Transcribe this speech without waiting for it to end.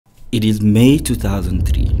It is May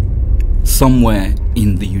 2003, somewhere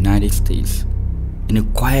in the United States, in a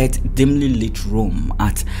quiet, dimly lit room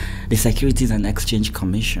at the Securities and Exchange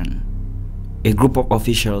Commission. A group of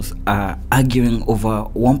officials are arguing over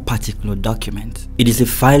one particular document. It is a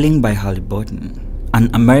filing by Halliburton, an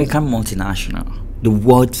American multinational, the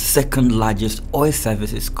world's second largest oil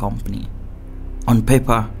services company. On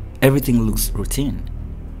paper, everything looks routine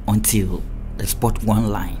until they spot one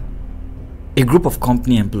line. A group of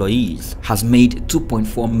company employees has made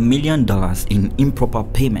 $2.4 million in improper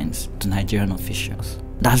payments to Nigerian officials.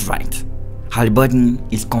 That's right, Halliburton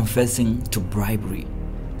is confessing to bribery.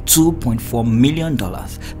 $2.4 million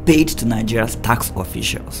paid to Nigeria's tax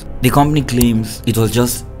officials. The company claims it was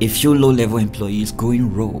just a few low-level employees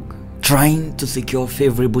going rogue, trying to secure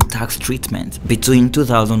favorable tax treatment between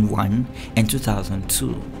 2001 and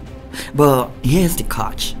 2002. But here's the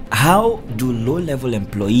catch. How do low-level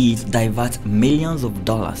employees divert millions of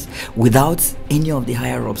dollars without any of the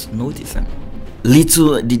higher-ups noticing?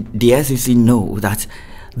 Little did the SEC know that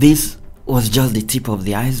this was just the tip of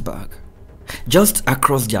the iceberg. Just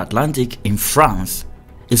across the Atlantic in France,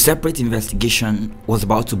 a separate investigation was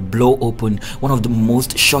about to blow open one of the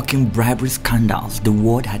most shocking bribery scandals the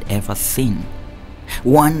world had ever seen.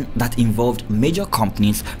 One that involved major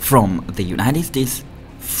companies from the United States,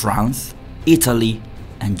 France, Italy,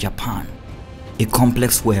 and Japan. A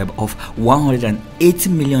complex web of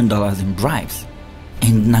 $180 million in bribes,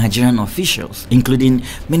 and Nigerian officials, including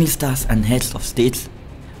ministers and heads of states,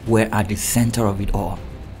 were at the center of it all.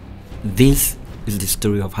 This is the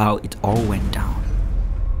story of how it all went down.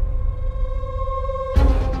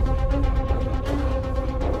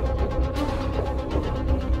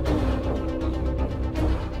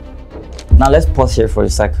 Now let's pause here for a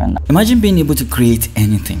second. Imagine being able to create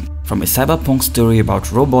anything, from a cyberpunk story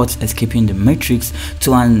about robots escaping the Matrix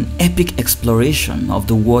to an epic exploration of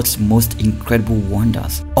the world's most incredible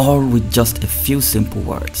wonders, all with just a few simple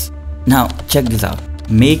words. Now check this out.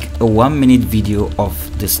 Make a 1-minute video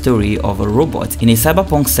of the story of a robot in a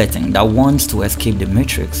cyberpunk setting that wants to escape the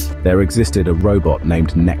Matrix. There existed a robot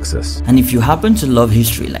named Nexus. And if you happen to love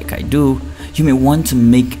history like I do, you may want to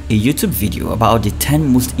make a YouTube video about the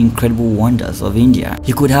 10 most incredible wonders of India.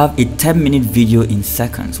 You could have a 10-minute video in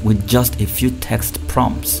seconds with just a few text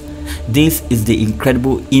prompts. This is the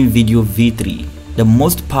incredible InVideo V3, the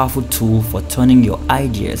most powerful tool for turning your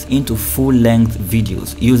ideas into full-length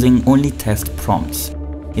videos using only text prompts.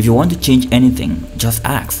 If you want to change anything, just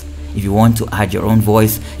ask. If you want to add your own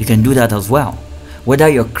voice, you can do that as well. Whether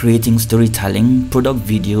you're creating storytelling, product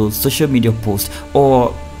videos, social media posts,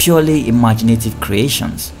 or purely imaginative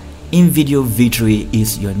creations, InVideo V3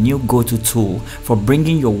 is your new go-to tool for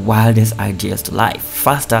bringing your wildest ideas to life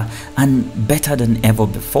faster and better than ever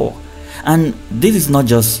before. And this is not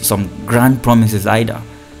just some grand promises either.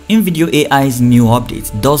 InVideo AI's new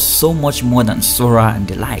update does so much more than Sora and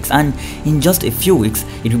the likes, and in just a few weeks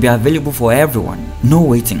it will be available for everyone. No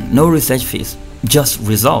waiting, no research fees, just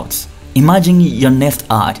results. Imagine your next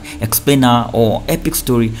art, explainer, or epic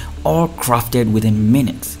story all crafted within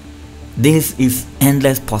minutes. This is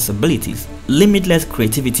endless possibilities, limitless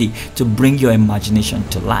creativity to bring your imagination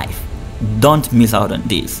to life. Don't miss out on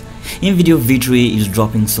this. InVideo V3 is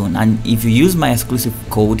dropping soon, and if you use my exclusive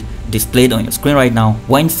code displayed on your screen right now,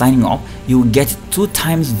 when signing up, you will get 2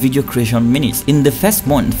 times video creation minutes in the first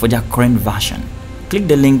month for their current version. Click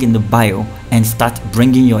the link in the bio and start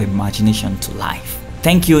bringing your imagination to life.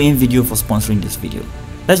 Thank you InVideo for sponsoring this video.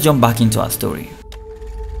 Let's jump back into our story.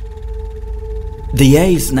 The year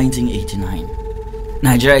is 1989.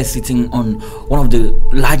 Nigeria is sitting on one of the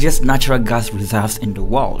largest natural gas reserves in the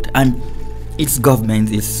world, and its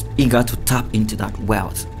government is eager to tap into that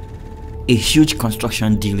wealth. A huge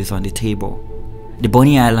construction deal is on the table. The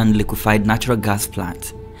Bonny Island liquefied natural gas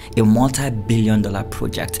plant, a multi-billion-dollar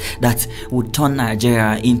project that would turn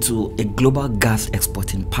Nigeria into a global gas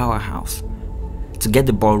exporting powerhouse. To get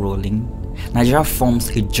the ball rolling, Nigeria forms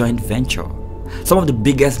a joint venture. Some of the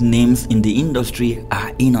biggest names in the industry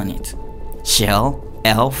are in on it. Shell,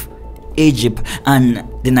 ELF, Egypt, and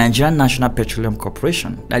the Nigerian National Petroleum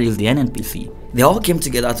Corporation, that is the NNPC. They all came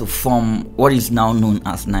together to form what is now known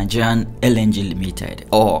as Nigerian LNG Limited,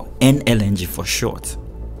 or NLNG for short.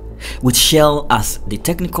 With Shell as the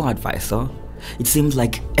technical advisor, it seems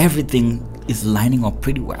like everything is lining up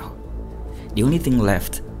pretty well. The only thing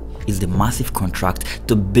left is the massive contract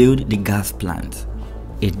to build the gas plant,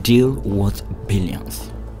 a deal worth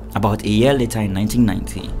billions. About a year later in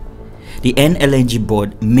 1990, the NLNG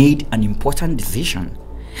board made an important decision.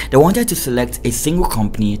 They wanted to select a single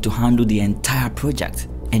company to handle the entire project,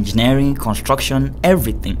 engineering, construction,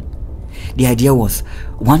 everything. The idea was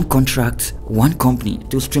one contract, one company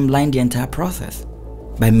to streamline the entire process.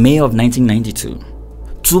 By May of 1992,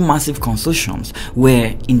 two massive consortiums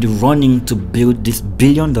were in the running to build this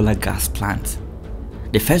billion-dollar gas plant.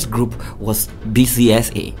 The first group was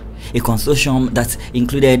BCSA, a consortium that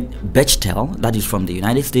included Bechtel, that is from the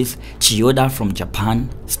United States, Chiyoda from Japan,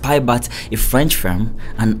 Spybat, a French firm,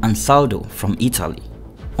 and Ansaldo from Italy.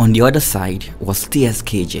 On the other side was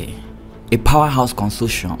TSKJ, a powerhouse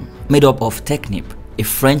consortium made up of Technip, a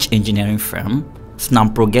French engineering firm,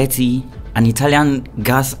 Snamproghetti, an Italian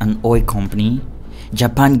gas and oil company,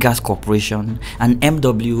 Japan Gas Corporation, and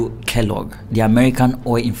M.W. Kellogg, the American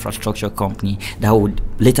oil infrastructure company that would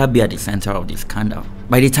later be at the center of this scandal.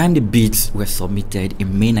 By the time the bids were submitted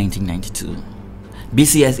in May 1992,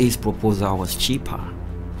 BCSA's proposal was cheaper.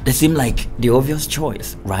 They seemed like the obvious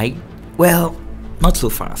choice, right? Well, not so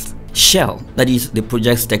fast. Shell, that is the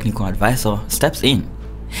project's technical advisor, steps in.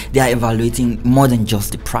 They are evaluating more than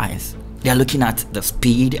just the price. They are looking at the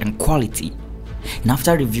speed and quality. And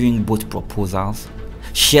after reviewing both proposals,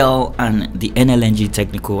 Shell and the NLNG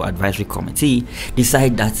Technical Advisory Committee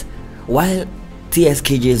decide that while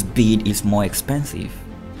TSKJ's bid is more expensive,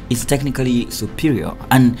 it's technically superior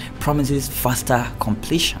and promises faster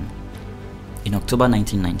completion. In October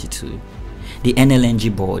 1992, the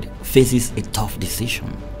NLNG board faces a tough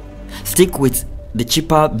decision. Stick with the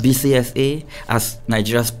cheaper BCSA as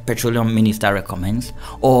Nigeria's petroleum minister recommends,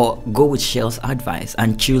 or go with Shell's advice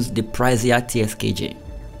and choose the pricier TSKJ.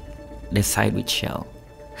 They side with Shell.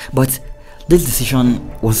 But this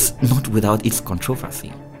decision was not without its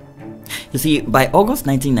controversy. You see, by August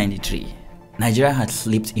 1993, Nigeria had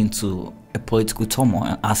slipped into a political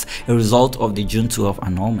turmoil as a result of the June 12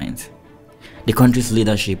 annulment. The country's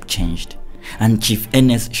leadership changed, and Chief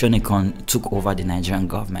Ernest Shonekan took over the Nigerian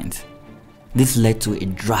government. This led to a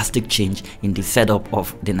drastic change in the setup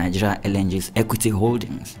of the Nigeria LNG's equity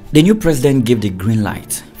holdings. The new president gave the green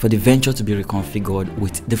light for the venture to be reconfigured,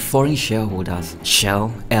 with the foreign shareholders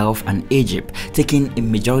Shell, ELF and Egypt taking a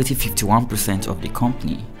majority 51% of the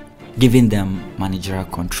company, giving them managerial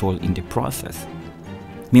control in the process.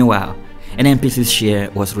 Meanwhile, NNPC's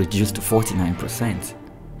share was reduced to 49%.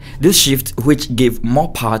 This shift, which gave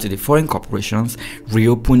more power to the foreign corporations,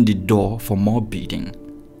 reopened the door for more bidding.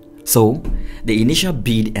 So, the initial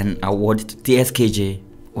bid and award to TSKJ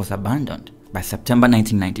was abandoned. By September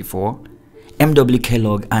 1994, M.W.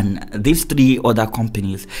 Kellogg and these three other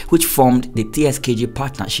companies, which formed the TSKJ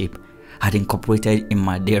partnership, had incorporated in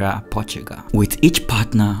Madeira, Portugal, with each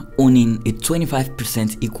partner owning a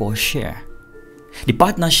 25% equal share. The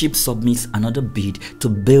partnership submits another bid to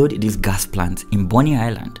build this gas plant in Bonny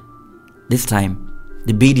Island. This time,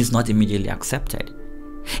 the bid is not immediately accepted,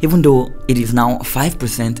 even though it is now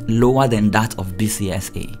 5% lower than that of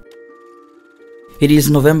BCSA. It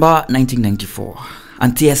is November 1994,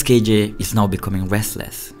 and TSKJ is now becoming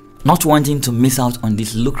restless. Not wanting to miss out on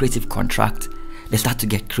this lucrative contract, they start to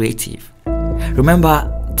get creative.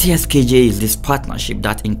 Remember, TSKJ is this partnership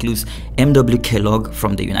that includes M.W. Kellogg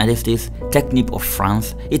from the United States, Technip of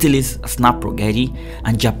France, Italy's Snapproghetti,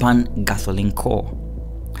 and Japan Gasoline Corps.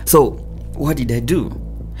 So, what did they do?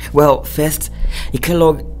 Well, first, a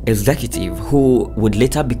Kellogg executive who would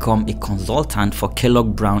later become a consultant for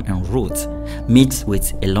Kellogg Brown and Root meets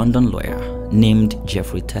with a London lawyer named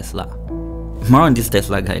Jeffrey Tesla. More on this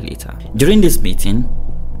Tesla guy later. During this meeting,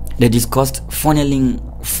 they discussed funneling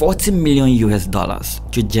 $40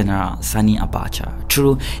 million to General Sani Abacha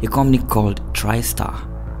through a company called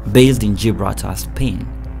TriStar, based in Gibraltar, Spain.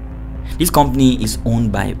 This company is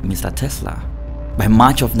owned by Mr. Tesla. By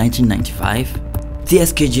March of 1995,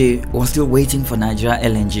 TSKJ was still waiting for Nigeria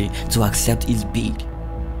LNG to accept its bid.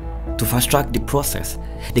 To fast-track the process,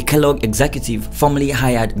 the Kellogg executive formally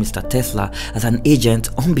hired Mr. Tesla as an agent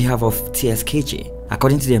on behalf of TSKJ.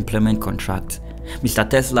 According to the employment contract, Mr.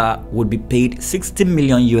 Tesla would be paid $60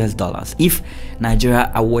 million if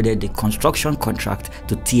Nigeria awarded the construction contract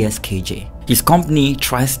to TSKJ. His company,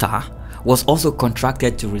 TriStar, was also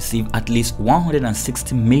contracted to receive at least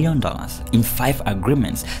 $160 million in 5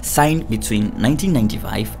 agreements signed between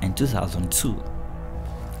 1995 and 2002.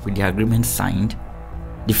 With the agreements signed,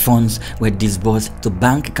 the funds were disbursed to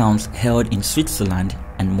bank accounts held in Switzerland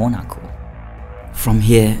and Monaco. From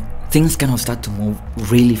here, things kind of start to move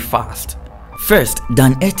really fast. First,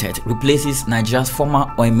 Dan Etet replaces Nigeria's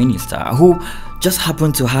former oil minister, who just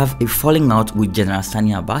happened to have a falling out with General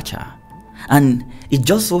Sani Abacha. And it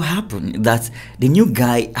just so happened that the new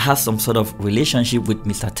guy has some sort of relationship with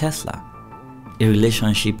Mr. Tesla, a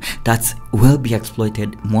relationship that will be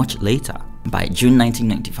exploited much later. By June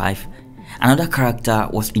 1995, another character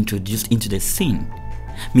was introduced into the scene,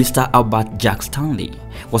 Mr. Albert Jack Stanley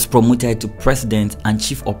was promoted to President and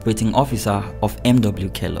Chief Operating Officer of M.W.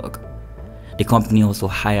 Kellogg. The company also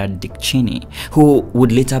hired Dick Cheney, who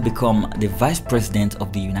would later become the Vice President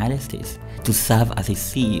of the United States, to serve as a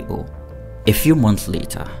CEO. A few months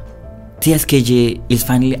later, TSKJ is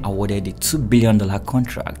finally awarded a $2 billion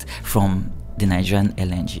contract from the Nigerian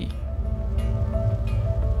LNG.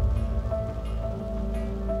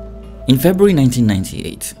 In February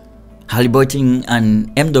 1998, Halliburton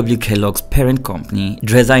and M.W. Kellogg's parent company,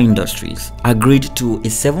 Dresser Industries, agreed to a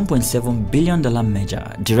 $7.7 billion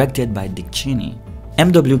merger directed by Dick Cheney.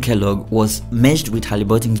 M.W. Kellogg was merged with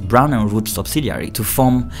Halliburton's Brown and Root subsidiary to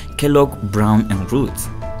form Kellogg Brown and Root.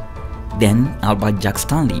 Then Albert Jack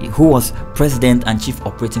Stanley, who was President and Chief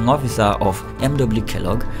Operating Officer of M.W.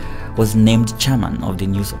 Kellogg, was named chairman of the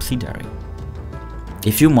new subsidiary.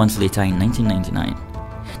 A few months later in 1999,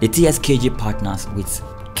 the TSKJ partners, with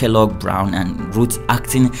Kellogg Brown and Root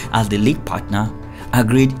acting as the lead partner,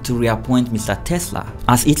 agreed to reappoint Mr. Tesla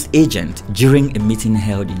as its agent during a meeting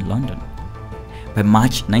held in London. By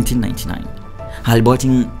March 1999,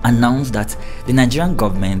 Halliburton announced that the Nigerian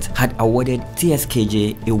government had awarded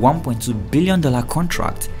TSKJ a $1.2 billion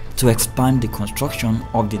contract to expand the construction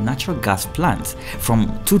of the natural gas plant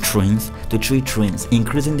from 2 trains to 3 trains,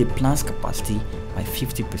 increasing the plant's capacity by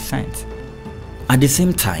 50%. At the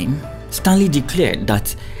same time, Stanley declared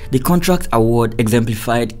that the contract award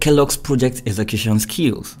exemplified Kellogg's project execution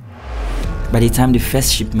skills. By the time the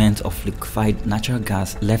first shipment of liquefied natural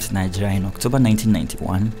gas left Nigeria in October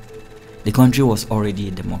 1991, the country was already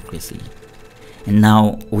a democracy. And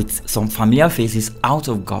now, with some familiar faces out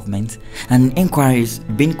of government and inquiries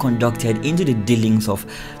being conducted into the dealings of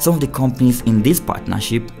some of the companies in this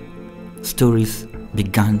partnership, stories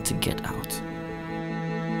began to get out.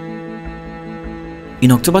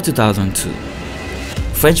 In October 2002,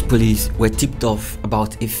 French police were tipped off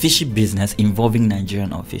about a fishy business involving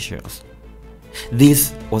Nigerian officials.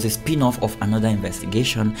 This was a spin-off of another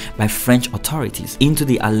investigation by French authorities into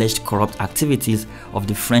the alleged corrupt activities of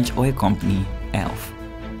the French oil company ELF.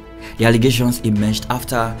 The allegations emerged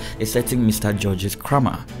after a certain Mr. Georges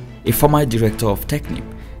Kramer, a former director of Technip,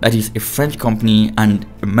 that is a French company and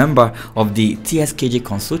a member of the TSKJ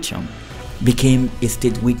consortium, became a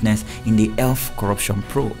state witness in the ELF corruption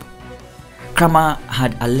probe. Kramer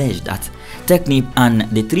had alleged that Technip and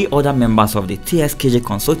the 3 other members of the TSKJ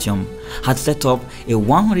consortium had set up a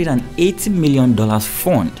 $180 million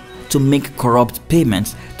fund to make corrupt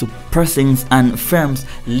payments to persons and firms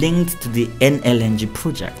linked to the NLNG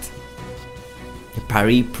project. The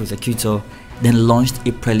Paris prosecutor then launched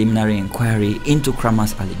a preliminary inquiry into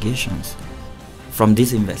Kramer's allegations. From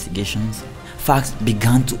these investigations, facts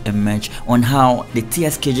began to emerge on how the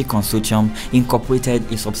TSKJ consortium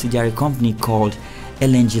incorporated a subsidiary company called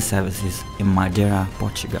LNG Services in Madeira,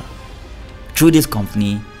 Portugal. Through this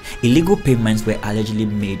company, illegal payments were allegedly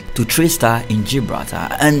made to Tristar in Gibraltar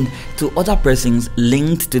and to other persons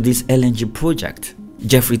linked to this LNG project.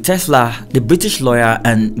 Jeffrey Tesla, the British lawyer,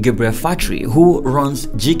 and Gabriel Fatry, who runs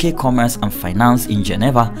GK Commerce and Finance in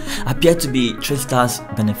Geneva, appeared to be Tristar's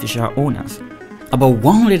beneficial owners. About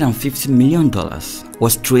 $150 million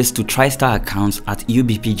was traced to TriStar accounts at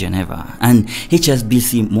UBP Geneva and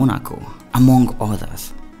HSBC Monaco, among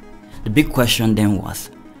others. The big question then was,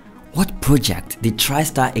 what project did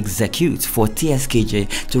TriStar execute for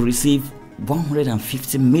TSKJ to receive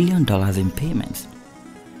 $150 million in payments?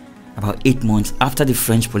 About 8 months after the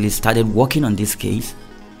French police started working on this case,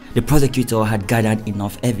 the prosecutor had gathered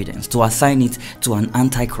enough evidence to assign it to an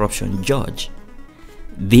anti-corruption judge.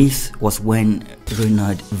 This was when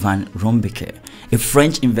Renaud van Rombeke, a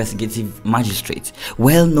French investigative magistrate,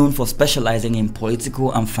 well known for specializing in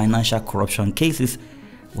political and financial corruption cases,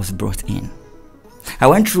 was brought in. I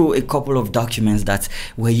went through a couple of documents that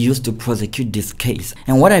were used to prosecute this case,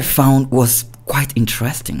 and what I found was quite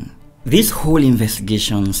interesting. This whole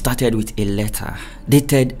investigation started with a letter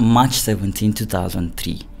dated March 17,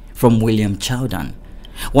 2003 from William Chowdan,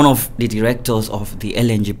 one of the directors of the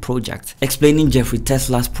LNG project, explaining Jeffrey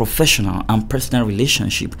Tesla's professional and personal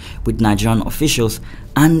relationship with Nigerian officials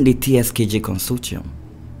and the TSKJ consortium.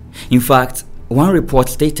 In fact, one report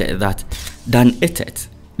stated that Dan Etet,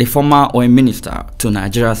 the former oil minister to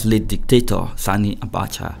Nigeria's late dictator Sani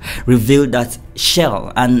Abacha, revealed that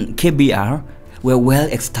Shell and KBR were well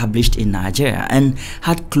established in Nigeria and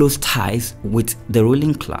had close ties with the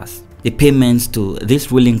ruling class. The payments to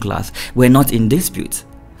this ruling class were not in dispute.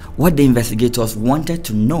 What the investigators wanted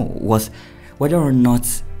to know was whether or not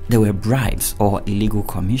there were bribes or illegal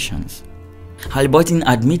commissions. Halliburton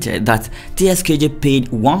admitted that TSKJ paid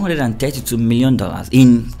 $132 million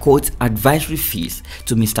in quote advisory fees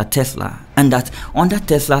to Mr. Tesla, and that under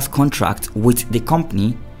Tesla's contract with the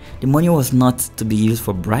company, the money was not to be used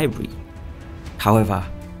for bribery. However,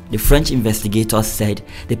 the French investigators said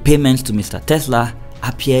the payments to Mr. Tesla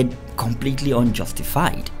appeared completely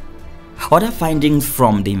unjustified. Other findings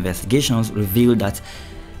from the investigations revealed that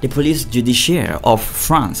the police judiciaire of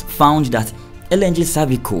France found that LNG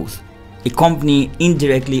Servicos, a company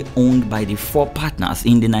indirectly owned by the 4 partners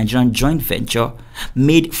in the Nigerian joint venture,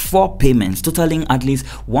 made 4 payments totaling at least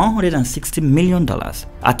 $160 million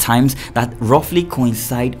at times that roughly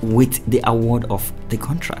coincide with the award of the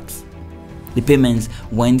contracts. The payments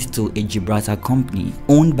went to a Gibraltar company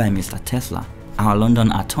owned by Mr. Tesla, our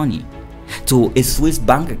London attorney, to a Swiss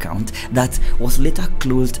bank account that was later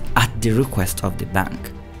closed at the request of the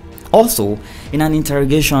bank. Also, in an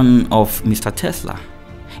interrogation of Mr. Tesla,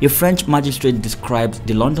 a French magistrate described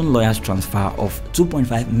the London lawyer's transfer of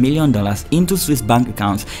 $2.5 million into Swiss bank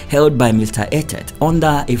accounts held by Mr. Etet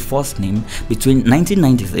under a false name between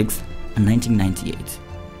 1996 and 1998.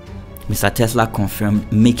 Mr. Tesla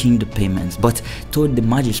confirmed making the payments but told the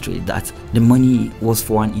magistrate that the money was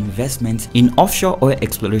for an investment in offshore oil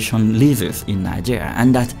exploration leases in Nigeria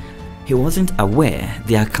and that he wasn't aware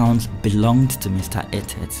the accounts belonged to Mr.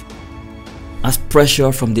 Etet. As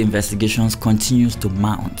pressure from the investigations continues to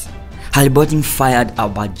mount, Halliburton fired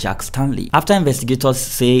Albert Jack Stanley after investigators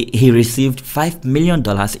say he received $5 million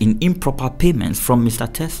in improper payments from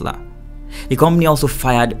Mr. Tesla. The company also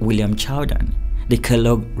fired William Chowdan, the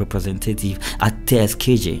Kellogg representative at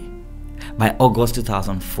TSKJ. By August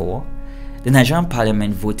 2004, the Nigerian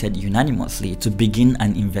parliament voted unanimously to begin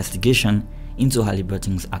an investigation into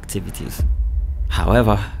Halliburton's activities.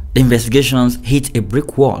 However, the investigations hit a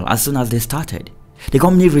brick wall as soon as they started. The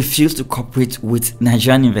company refused to cooperate with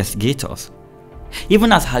Nigerian investigators.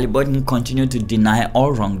 Even as Halliburton continued to deny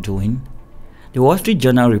all wrongdoing, the Wall Street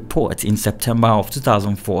Journal report in September of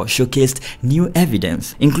 2004 showcased new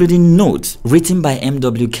evidence, including notes written by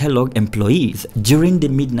M.W. Kellogg employees during the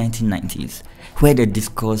mid-1990s, where they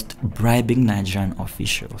discussed bribing Nigerian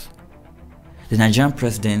officials. The Nigerian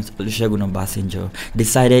president, Olusegun Obasanjo,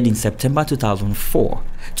 decided in September 2004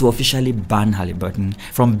 to officially ban Halliburton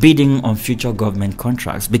from bidding on future government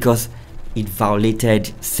contracts because it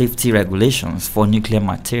violated safety regulations for nuclear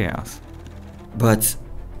materials. But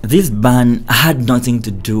this ban had nothing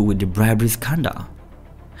to do with the bribery scandal.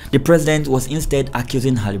 The president was instead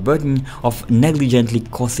accusing Halliburton of negligently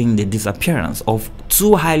causing the disappearance of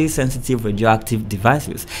 2 highly sensitive radioactive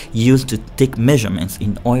devices used to take measurements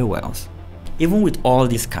in oil wells. Even with all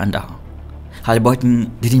this scandal,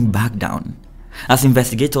 Halliburton didn't back down. As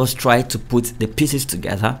investigators tried to put the pieces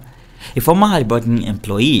together, a former Halliburton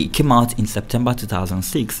employee came out in September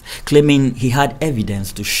 2006 claiming he had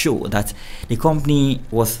evidence to show that the company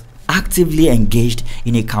was actively engaged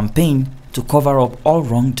in a campaign to cover up all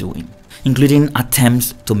wrongdoing, including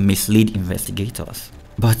attempts to mislead investigators.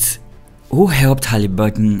 But who helped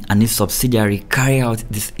Halliburton and its subsidiary carry out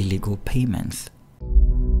these illegal payments?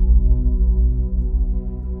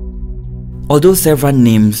 Although several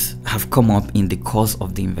names have come up in the course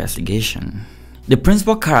of the investigation, the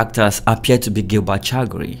principal characters appear to be Gilbert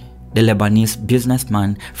Chagoury, the Lebanese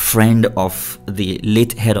businessman, friend of the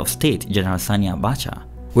late head of state, General Sani Abacha.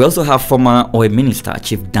 We also have former oil minister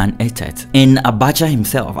Chief Dan Etet and Abacha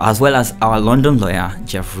himself, as well as our London lawyer,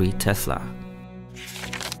 Jeffrey Tesla.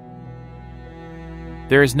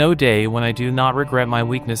 There is no day when I do not regret my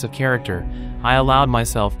weakness of character. I allowed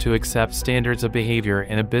myself to accept standards of behavior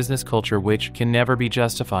in a business culture which can never be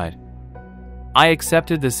justified. I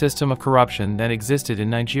accepted the system of corruption that existed in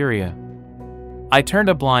Nigeria. I turned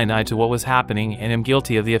a blind eye to what was happening and am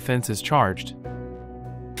guilty of the offenses charged.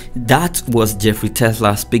 That was Jeffrey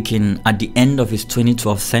Tesla speaking at the end of his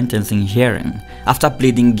 2012 sentencing hearing after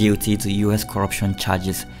pleading guilty to US corruption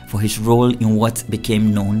charges for his role in what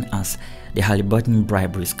became known as the Halliburton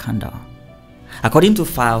bribery scandal. According to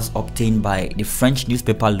files obtained by the French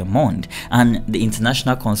newspaper Le Monde and the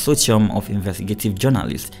International Consortium of Investigative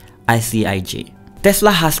Journalists, ICIJ,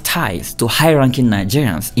 Tesla has ties to high-ranking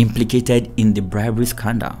Nigerians implicated in the bribery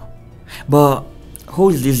scandal. But who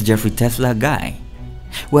is this Jeffrey Tesla guy?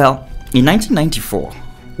 Well, in 1994,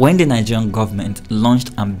 when the Nigerian government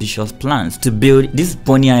launched ambitious plans to build this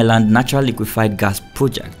Bonny Island natural liquefied gas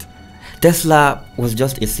project, Tesla was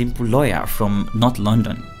just a simple lawyer from North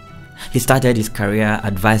London. He started his career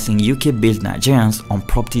advising UK-based Nigerians on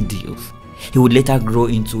property deals. He would later grow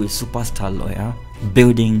into a superstar lawyer,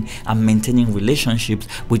 building and maintaining relationships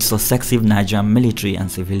with successive Nigerian military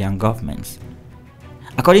and civilian governments.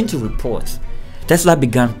 According to reports, Tesla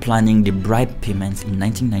began planning the bribe payments in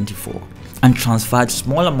 1994 and transferred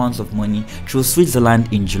small amounts of money through Switzerland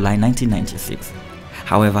in July 1996.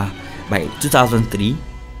 However, by 2003,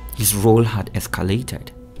 his role had escalated.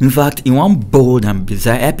 In fact, in one bold and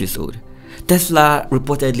bizarre episode, Tesla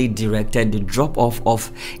reportedly directed the drop-off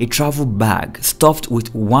of a travel bag stuffed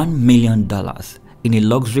with $1 million in a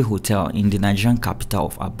luxury hotel in the Nigerian capital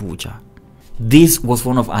of Abuja. This was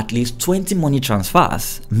one of at least 20 money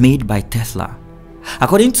transfers made by Tesla.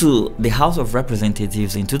 According to the House of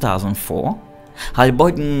Representatives in 2004,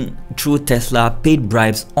 Halliburton, through Tesla, paid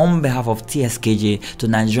bribes on behalf of TSKJ to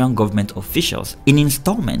Nigerian government officials in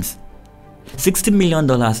installments. $60 million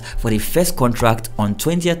for the first contract on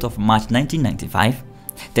 20th of March 1995,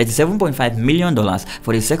 $37.5 million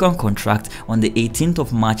for the second contract on the 18th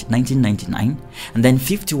of March 1999, and then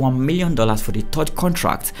 $51 million for the third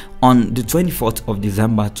contract on the 24th of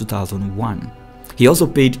December 2001. He also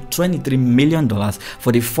paid $23 million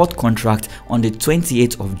for the fourth contract on the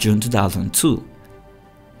 28th of June 2002.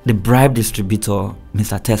 The bribe distributor,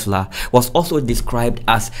 Mr. Tesla, was also described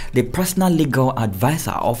as the personal legal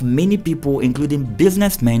advisor of many people, including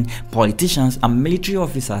businessmen, politicians, and military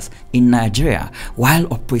officers in Nigeria, while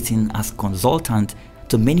operating as consultant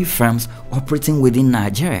to many firms operating within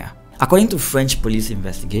Nigeria. According to French police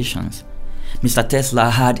investigations, Mr. Tesla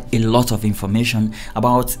had a lot of information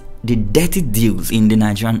about the dirty deals in the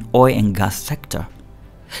Nigerian oil and gas sector.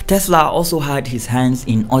 Tesla also had his hands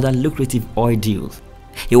in other lucrative oil deals.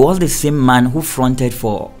 He was the same man who fronted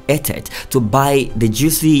for Ethet to buy the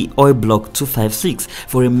juicy oil block 256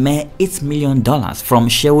 for a mere $8 million from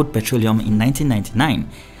Sherwood Petroleum in 1999.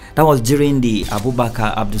 That was during the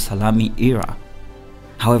Abubakar Abdulsalami era.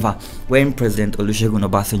 However, when President Olusegun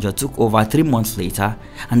Obasanjo took over 3 months later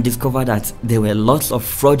and discovered that there were lots of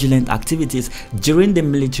fraudulent activities during the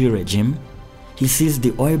military regime, he seized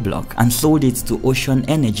the oil block and sold it to Ocean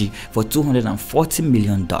Energy for $240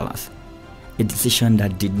 million. A decision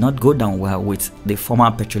that did not go down well with the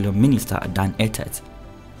former petroleum minister Dan Ethet.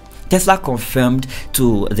 Tesla confirmed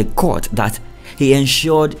to the court that he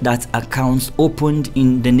ensured that accounts opened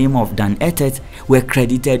in the name of Dan Ethet were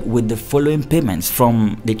credited with the following payments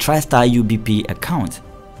from the TriStar UBP account.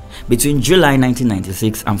 Between July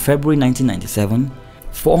 1996 and February 1997,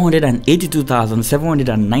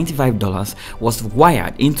 $482,795 was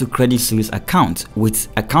wired into Credit Suisse account with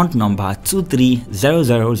account number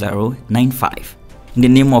 2300095 in the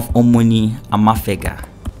name of Omoni Amafega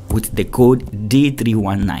with the code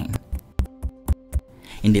D319.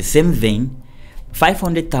 In the same vein,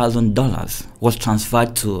 $500,000 was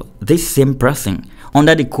transferred to this same person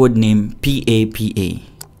under the code name PAPA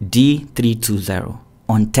D320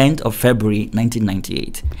 on 10th of February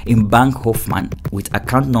 1998 in Bank Hoffman with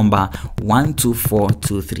account number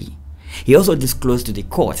 12423. He also disclosed to the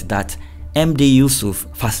court that MD Yusuf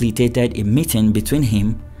facilitated a meeting between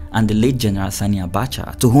him and the late General Sani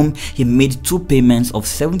Abacha, to whom he made 2 payments of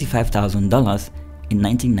 $75,000 in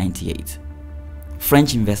 1998.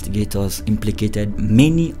 French investigators implicated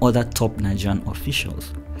many other top Nigerian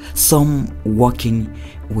officials, some working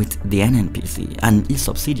with the NNPC and its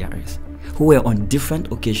subsidiaries, who were on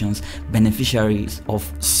different occasions beneficiaries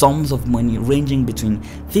of sums of money ranging between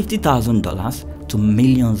 $50,000 to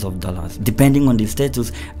millions of dollars, depending on the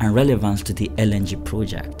status and relevance to the LNG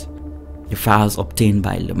project. The files obtained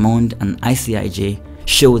by Le Monde and ICIJ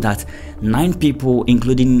show that 9 people,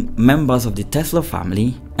 including members of the Tesla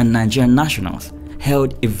family and Nigerian nationals,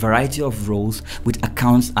 held a variety of roles with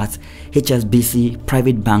accounts at HSBC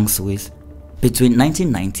Private Bank Swiss between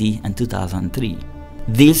 1990 and 2003.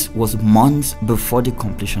 This was months before the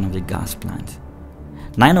completion of the gas plant.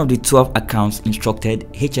 9 of the 12 accounts instructed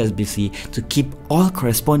HSBC to keep all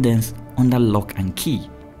correspondence under lock and key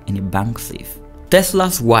in a bank safe.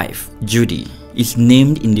 Tesla's wife, Jude, is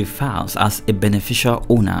named in the files as a beneficial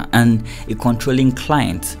owner and a controlling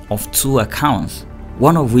client of 2 accounts,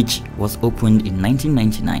 one of which was opened in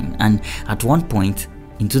 1999 and at one point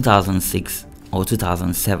in 2006 or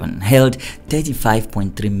 2007 held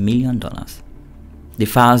 $35.3 million. The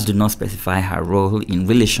files do not specify her role in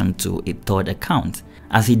relation to a third account.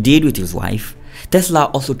 As he did with his wife, Tesla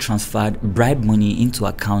also transferred bribe money into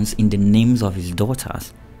accounts in the names of his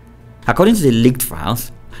daughters. According to the leaked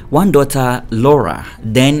files, one daughter, Laura,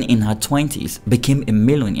 then in her 20s, became a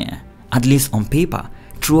millionaire, at least on paper,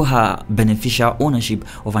 through her beneficial ownership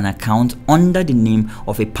of an account under the name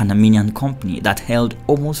of a Panamanian company that held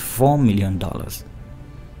almost $4 million.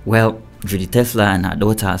 Well, Jude Tesla and her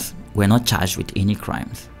daughters were not charged with any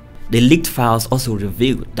crimes. The leaked files also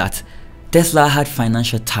revealed that Tesla had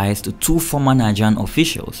financial ties to 2 former Nigerian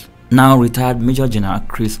officials, now retired Major General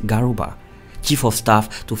Chris Garuba, chief of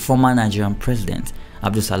staff to former Nigerian president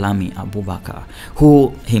Abdulsalami Abubakar,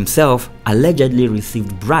 who himself allegedly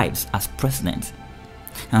received bribes as president.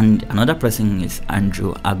 And another person is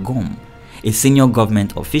Andrew Agom, a senior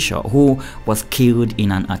government official who was killed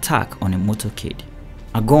in an attack on a motorcade.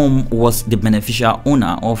 Agom was the beneficial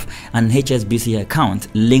owner of an HSBC account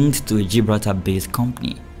linked to a Gibraltar-based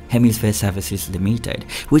company, Hemisphere Services Limited,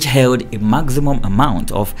 which held a maximum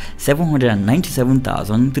amount of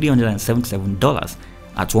 $797,377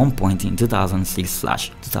 at one point in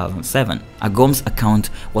 2006/2007. Agom's account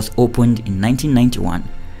was opened in 1991,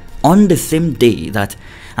 on the same day that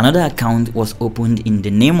another account was opened in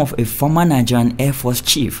the name of a former Nigerian Air Force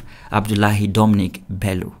chief, Abdullahi Dominic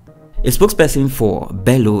Bello. A spokesperson for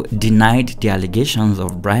Bello denied the allegations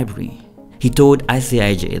of bribery. He told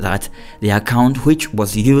ICIJ that the account, which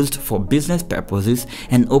was used for business purposes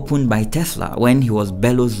and opened by Tesla when he was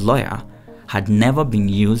Bello's lawyer, had never been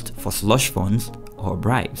used for slush funds or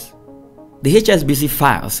bribes. The HSBC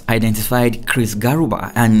files identified Chris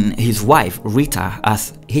Garuba and his wife Rita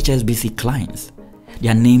as HSBC clients.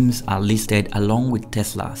 Their names are listed along with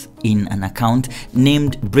Tesla's in an account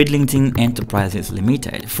named Bridlington Enterprises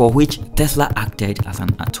Limited, for which Tesla acted as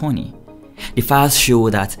an attorney. The files show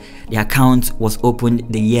that the account was opened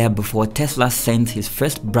the year before Tesla sent his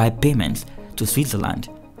first bribe payments to Switzerland,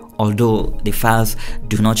 although the files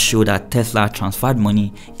do not show that Tesla transferred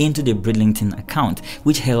money into the Bridlington account,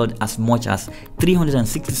 which held as much as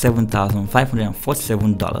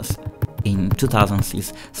 $367,547 in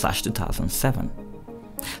 2006/2007.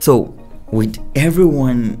 So, with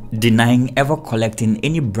everyone denying ever collecting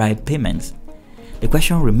any bribe payments, the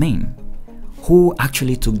question remains, who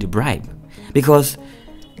actually took the bribe? Because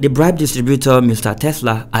the bribe distributor, Mr.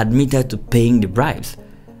 Tesla, admitted to paying the bribes.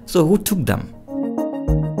 So who took them?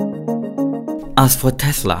 As for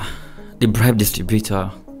Tesla, the bribe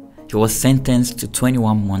distributor, he was sentenced to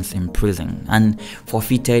 21 months in prison and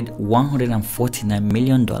forfeited $149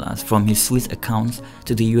 million from his Swiss accounts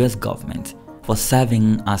to the US government for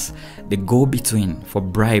serving as the go-between for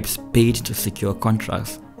bribes paid to secure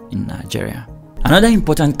contracts in Nigeria. Another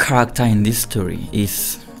important character in this story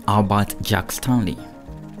is Albert Jack Stanley.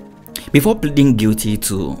 Before pleading guilty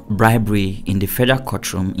to bribery in the federal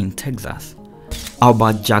courtroom in Texas,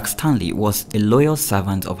 Albert Jack Stanley was a loyal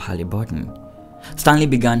servant of Halliburton. Stanley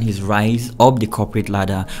began his rise up the corporate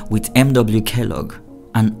ladder with M.W. Kellogg,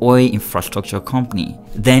 an oil infrastructure company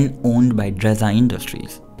then owned by Dresser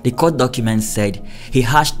Industries. The court documents said he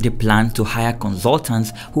hatched the plan to hire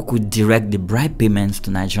consultants who could direct the bribe payments to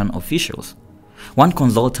Nigerian officials. One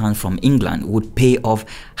consultant from England would pay off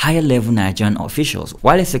higher-level Nigerian officials,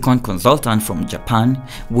 while a second consultant from Japan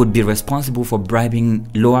would be responsible for bribing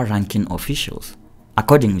lower-ranking officials.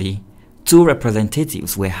 Accordingly, two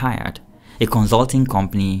representatives were hired, a consulting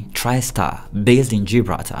company, TriStar, based in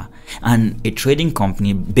Gibraltar, and a trading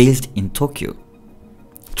company based in Tokyo.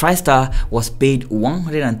 TriStar was paid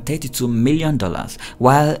 $132 million,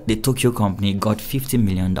 while the Tokyo company got $50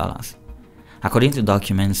 million. According to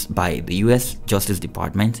documents by the US Justice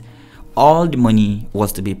Department, all the money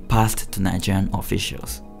was to be passed to Nigerian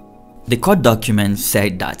officials. The court documents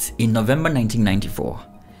said that in November 1994,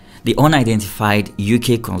 the unidentified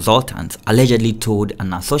UK consultant allegedly told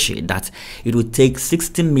an associate that it would take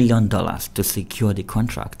 $60 million to secure the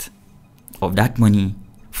contract. Of that money,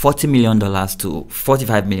 $40 million to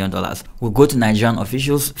 $45 million will go to Nigerian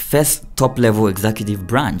officials' first top-level executive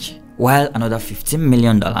branch, while another $15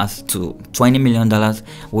 million to $20 million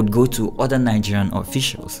would go to other Nigerian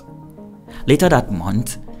officials. Later that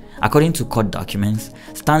month, according to court documents,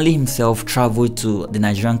 Stanley himself traveled to the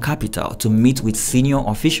Nigerian capital to meet with senior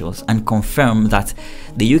officials and confirm that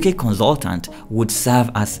the UK consultant would serve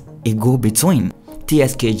as a go-between.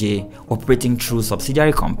 TSKJ, operating through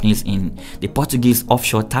subsidiary companies in the Portuguese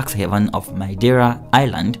offshore tax haven of Madeira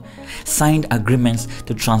Island, signed agreements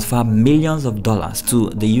to transfer millions of dollars to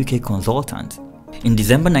the UK consultant. In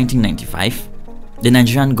December 1995, the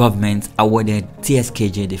Nigerian government awarded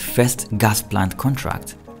TSKJ the first gas plant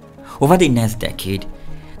contract. Over the next decade,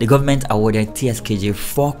 the government awarded TSKJ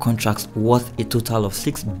 4 contracts worth a total of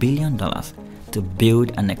 $6 billion to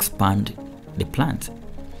build and expand the plant.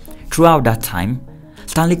 Throughout that time,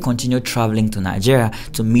 Stanley continued traveling to Nigeria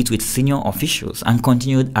to meet with senior officials and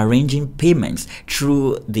continued arranging payments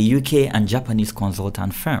through the UK and Japanese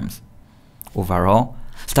consultant firms. Overall,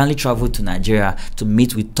 Stanley traveled to Nigeria to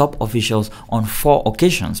meet with top officials on 4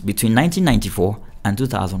 occasions between 1994 and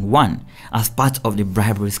 2001 as part of the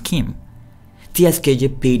bribery scheme.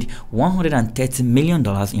 TSKJ paid $130 million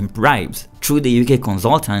in bribes through the UK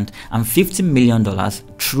consultant and $50 million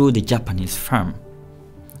through the Japanese firm.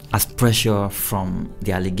 As pressure from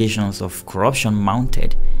the allegations of corruption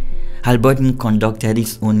mounted, Halliburton conducted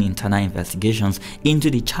its own internal investigations into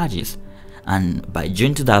the charges, and by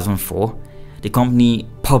June 2004, the company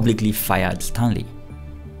publicly fired Stanley.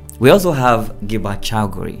 We also have Gilbert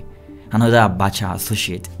Chowghury, another Abacha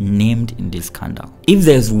associate named in this scandal. If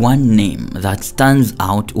there's one name that stands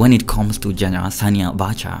out when it comes to General Sani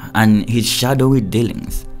Abacha and his shadowy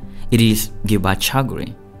dealings, it is Gilbert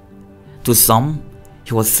Chowghury. To some,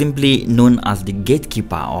 he was simply known as the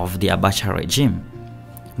gatekeeper of the Abacha regime.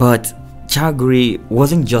 But Chowghury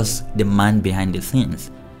wasn't just the man behind the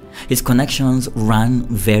scenes. His connections ran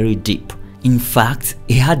very deep. In fact,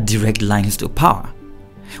 he had direct lines to power.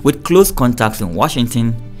 With close contacts in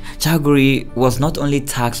Washington, Chowghury was not only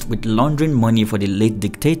tasked with laundering money for the late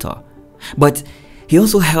dictator, but he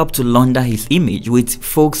also helped to launder his image with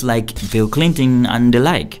folks like Bill Clinton and the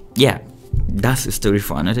like. Yeah, that's a story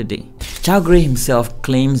for another day. Chowghury himself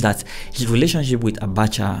claims that his relationship with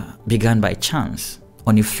Abacha began by chance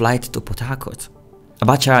on a flight to Port Harcourt.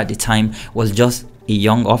 Abacha at the time was just a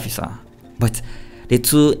young officer, but the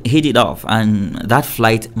two hit it off, and that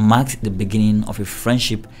flight marked the beginning of a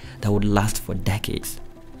friendship that would last for decades.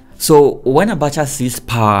 So when Abacha seized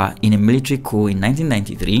power in a military coup in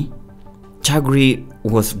 1993, Chowghury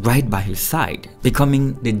was right by his side,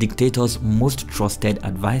 becoming the dictator's most trusted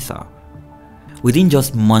advisor. Within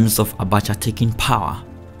just months of Abacha taking power,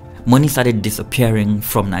 money started disappearing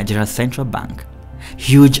from Nigeria's central bank,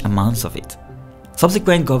 huge amounts of it.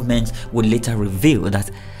 Subsequent governments would later reveal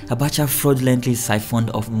that Abacha fraudulently siphoned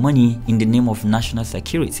off money in the name of national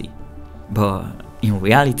security. But in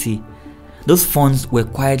reality, those funds were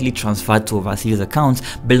quietly transferred to overseas accounts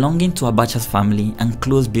belonging to Abacha's family and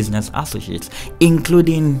close business associates,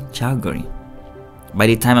 including Chowghury. By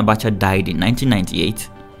the time Abacha died in 1998,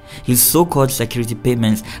 his so-called security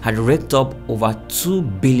payments had raked up over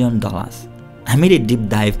 $2 billion. I made a deep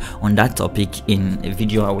dive on that topic in a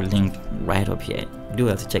video I will link right up here. Do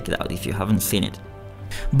have to check it out if you haven't seen it.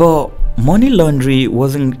 But money laundering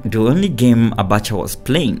wasn't the only game Abacha was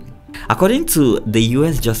playing. According to the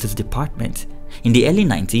US Justice Department, in the early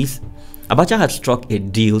 90s, Abacha had struck a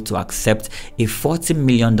deal to accept a $40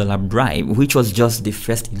 million bribe, which was just the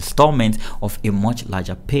first installment of a much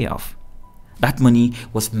larger payoff. That money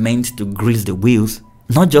was meant to grease the wheels,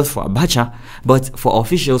 not just for Abacha, but for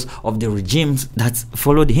officials of the regimes that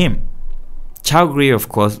followed him. Chowghury, of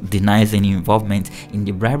course, denies any involvement in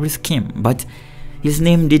the bribery scheme, but his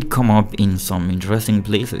name did come up in some interesting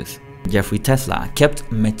places. Jeffrey Tesla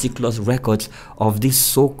kept meticulous records of these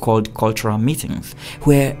so-called cultural meetings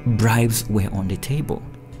where bribes were on the table.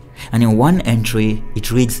 And in one entry,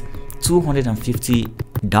 it reads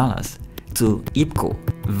 $250 to IPCO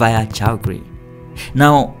via Chowghury.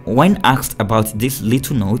 Now, when asked about this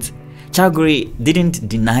little note, Chowghury didn't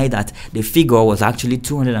deny that the figure was actually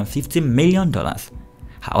 $250 million.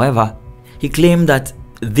 However, he claimed that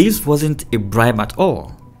this wasn't a bribe at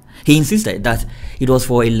all. He insisted that it was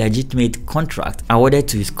for a legitimate contract awarded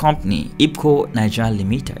to his company, IPCO Nigeria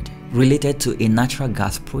Limited, related to a natural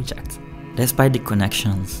gas project. Despite the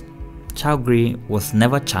connections, Chowghury was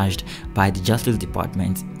never charged by the Justice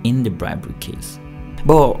Department in the bribery case.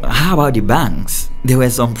 But how about the banks? There were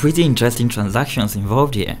some pretty interesting transactions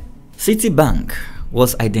involved here. Citibank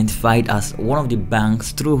was identified as one of the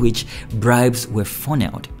banks through which bribes were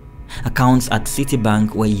funneled. Accounts at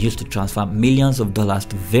Citibank were used to transfer millions of dollars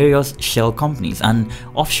to various shell companies and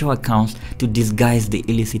offshore accounts to disguise the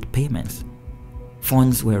illicit payments.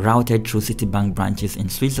 Funds were routed through Citibank branches in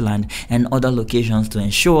Switzerland and other locations to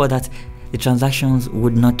ensure that the transactions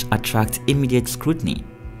would not attract immediate scrutiny.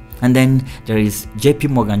 And then there is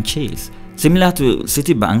JP Morgan Chase. Similar to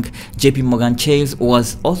Citibank, JP Morgan Chase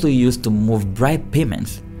was also used to move bribe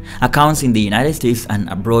payments. Accounts in the United States and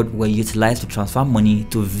abroad were utilized to transfer money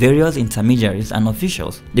to various intermediaries and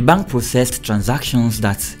officials. The bank processed transactions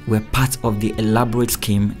that were part of the elaborate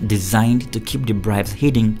scheme designed to keep the bribes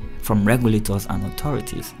hidden from regulators and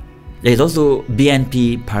authorities. There is also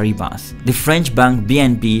BNP Paribas. The French bank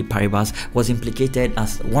BNP Paribas was implicated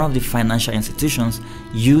as one of the financial institutions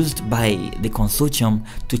used by the consortium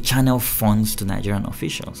to channel funds to Nigerian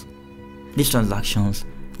officials. These transactions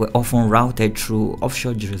were often routed through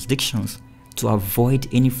offshore jurisdictions to avoid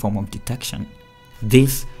any form of detection.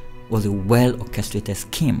 This was a well-orchestrated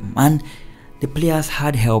scheme, and the players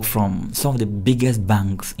had help from some of the biggest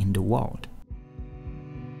banks in the world.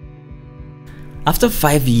 After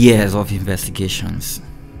 5 years of investigations,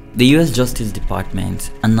 the US Justice Department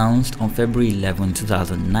announced on February 11,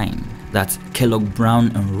 2009 that Kellogg Brown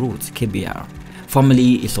and Root (KBR)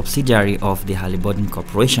 formerly a subsidiary of the Halliburton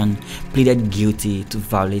Corporation, pleaded guilty to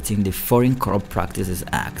violating the Foreign Corrupt Practices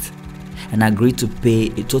Act and agreed to pay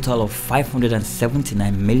a total of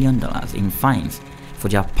 $579 million in fines for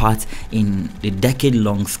their part in the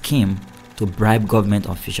decade-long scheme to bribe government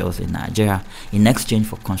officials in Nigeria in exchange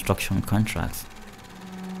for construction contracts.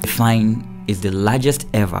 The fine is the largest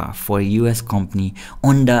ever for a US company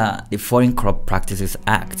under the Foreign Corrupt Practices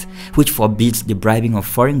Act, which forbids the bribing of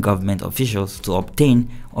foreign government officials to obtain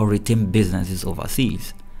or retain businesses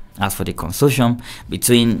overseas. As for the consortium,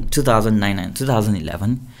 between 2009 and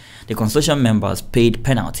 2011, the consortium members paid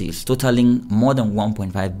penalties totaling more than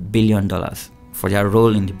 $1.5 billion for their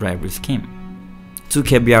role in the bribery scheme. Two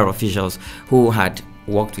KBR officials who had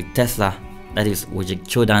worked with Tesla, that is Wojciech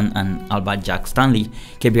Chodan and Albert Jack Stanley,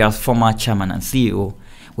 KBR's former chairman and CEO,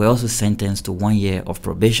 were also sentenced to 1 year of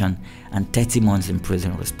probation and 30 months in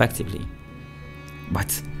prison respectively.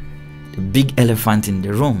 But the big elephant in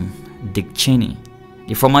the room, Dick Cheney,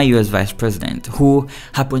 the former US vice president, who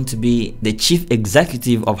happened to be the chief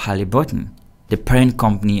executive of Halliburton, the parent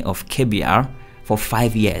company of KBR, for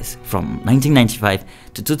 5 years from 1995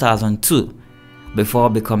 to 2002, before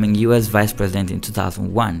becoming US vice president in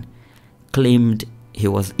 2001, claimed he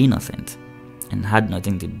was innocent and had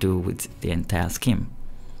nothing to do with the entire scheme.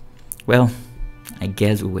 Well, I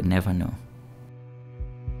guess we would never know.